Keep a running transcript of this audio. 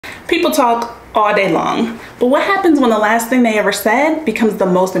People talk all day long, but what happens when the last thing they ever said becomes the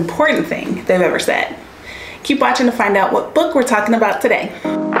most important thing they've ever said? Keep watching to find out what book we're talking about today.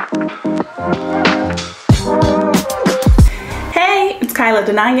 Hey, it's Kyla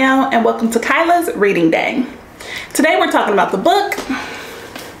Denanyoh, and welcome to Kyla's Reading Day. Today we're talking about the book,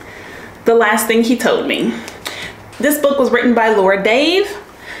 The Last Thing He Told Me. This book was written by Laura Dave.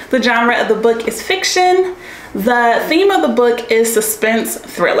 The genre of the book is fiction. The theme of the book is suspense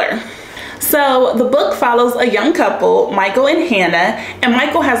thriller. So the book follows a young couple, Michael and Hannah, and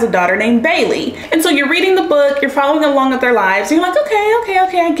Michael has a daughter named Bailey. And so you're reading the book, you're following along with their lives, you're like, okay,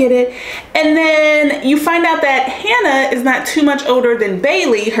 I get it. And then you find out that Hannah is not too much older than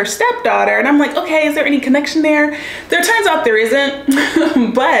Bailey, her stepdaughter, and I'm like, okay, is there any connection there? There turns out there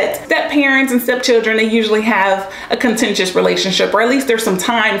isn't, but step-parents and stepchildren, they usually have a contentious relationship, or at least there's some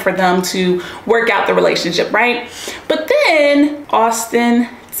time for them to work out the relationship, right? But then Austin,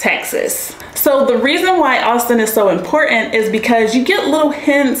 Texas. So the reason why Austin is so important is because you get little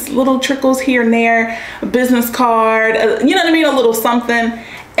hints, little trickles here and there, a business card, you know what I mean, a little something.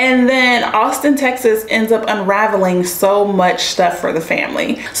 And then Austin, Texas ends up unraveling so much stuff for the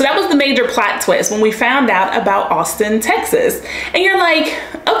family. So that was the major plot twist when we found out about Austin, Texas. And you're like,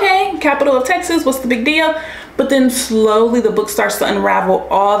 okay, capital of Texas, what's the big deal? But then slowly the book starts to unravel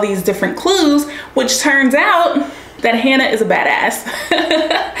all these different clues, which turns out that Hannah is a badass.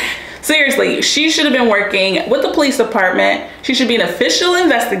 Seriously, she should have been working with the police department. She should be an official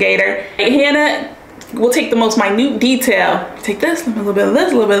investigator. Hannah will take the most minute detail. Take this, a little bit of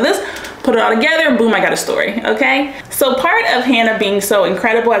this, a little bit of this, put it all together, and boom, I got a story, okay? So part of Hannah being so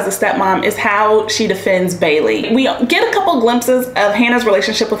incredible as a stepmom is how she defends Bailey. We get a couple glimpses of Hannah's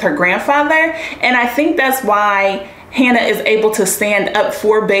relationship with her grandfather, and I think that's why Hannah is able to stand up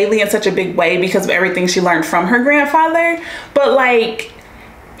for Bailey in such a big way because of everything she learned from her grandfather. But like,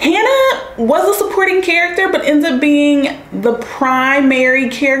 Hannah was a supporting character, but ends up being the primary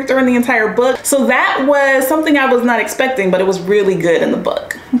character in the entire book. So that was something I was not expecting, but it was really good in the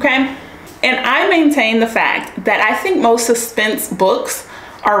book, okay? And I maintain the fact that I think most suspense books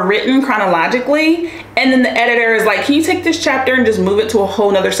are written chronologically, and then the editor is like, can you take this chapter and just move it to a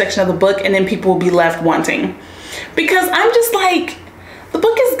whole nother section of the book, and then people will be left wanting. Because I'm just like, the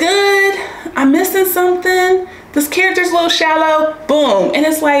book is good, I'm missing something, this character's a little shallow, boom. And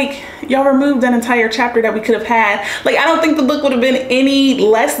it's like, y'all removed an entire chapter that we could have had. Like, I don't think the book would have been any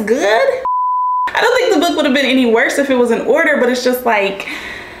less good. I don't think the book would have been any worse if it was in order, but it's just like,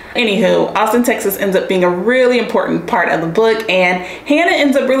 anywho, Austin, Texas ends up being a really important part of the book, and Hannah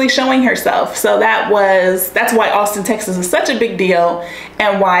ends up really showing herself. So that's why Austin, Texas is such a big deal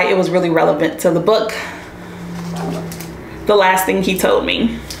and why it was really relevant to the book, The Last Thing He Told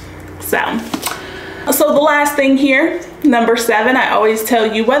Me. So the last thing here, number 7, I always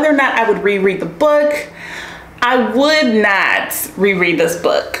tell you whether or not I would reread the book. I would not reread this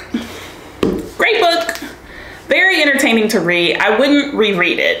book. Great book. Very entertaining to read. I wouldn't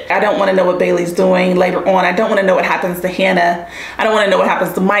reread it. I don't want to know what Bailey's doing later on. I don't want to know what happens to Hannah. I don't want to know what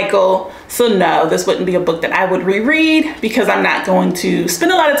happens to Michael. So no, this wouldn't be a book that I would reread because I'm not going to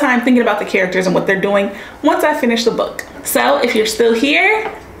spend a lot of time thinking about the characters and what they're doing once I finish the book. So if you're still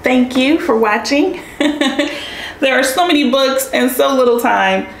here, thank you for watching. There are so many books and so little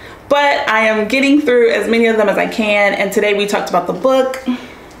time, but I am getting through as many of them as I can. And today we talked about the book,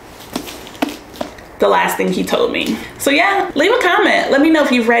 The Last Thing He Told Me. So yeah, leave a comment. Let me know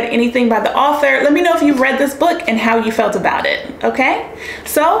if you've read anything by the author. Let me know if you've read this book and how you felt about it, okay?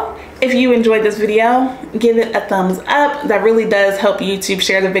 So if you enjoyed this video, give it a thumbs up. That really does help YouTube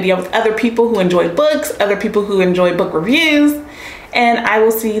share the video with other people who enjoy books, other people who enjoy book reviews. And I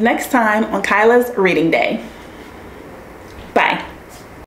will see you next time on Kyla's Reading Day. Bye.